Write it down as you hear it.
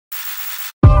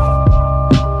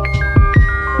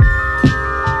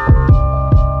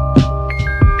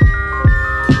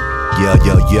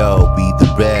Yo, be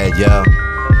the red, yo.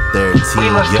 13,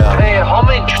 yo.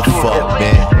 What the fuck,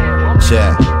 man?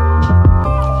 Check.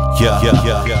 Yeah.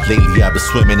 Lately I've been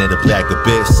swimming in the black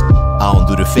abyss. I don't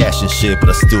do the fashion shit, but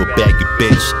I still bag your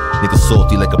bitch. Nigga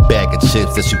salty like a bag of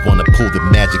chips that you wanna pull the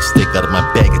magic stick out of my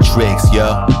bag of tricks, yo.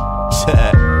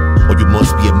 Check. Or you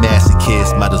must be a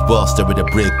masochist. Might as well stare at a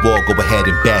brick wall, go ahead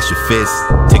and bash your fist.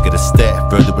 Take it a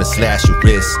step further and slash your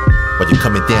wrist. While you're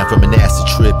coming down from an acid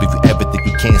trip, if you ever think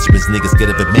you cancerous, niggas get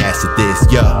ever mastered this,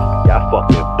 yo. Y'all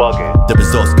fucking bugging. The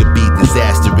results could be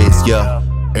disastrous, yo.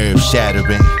 Earth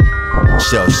shattering.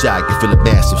 Shell shock, you feel a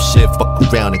massive shift. Fuck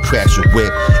around and crash your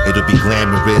whip, it'll be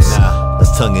glamorous.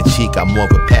 That's tongue in cheek, I'm more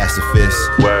of a pacifist.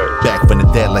 Word. Back from the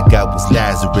dead like I was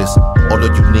Lazarus. All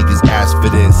of you niggas asked for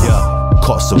this.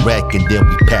 Caught some wreck and then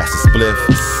we passed the spliff.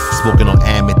 Smoking on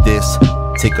amethyst.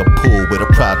 Take a pull with a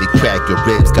probably crack your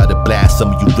ribs. Gotta blast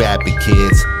some of you rapping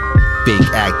kids.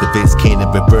 Fake activists can't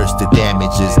reverse the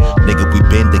damages. Nigga, we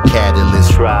been the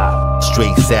catalyst.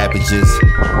 Straight savages.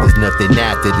 There's nothing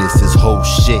after this. This whole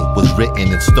shit was written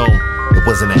in stone. It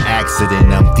wasn't an accident.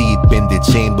 I'm deep in the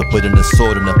chamber, putting a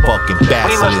sword in a fucking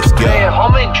basilisk. We must pay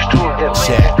homage to them.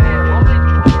 Chat.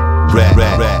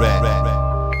 Red.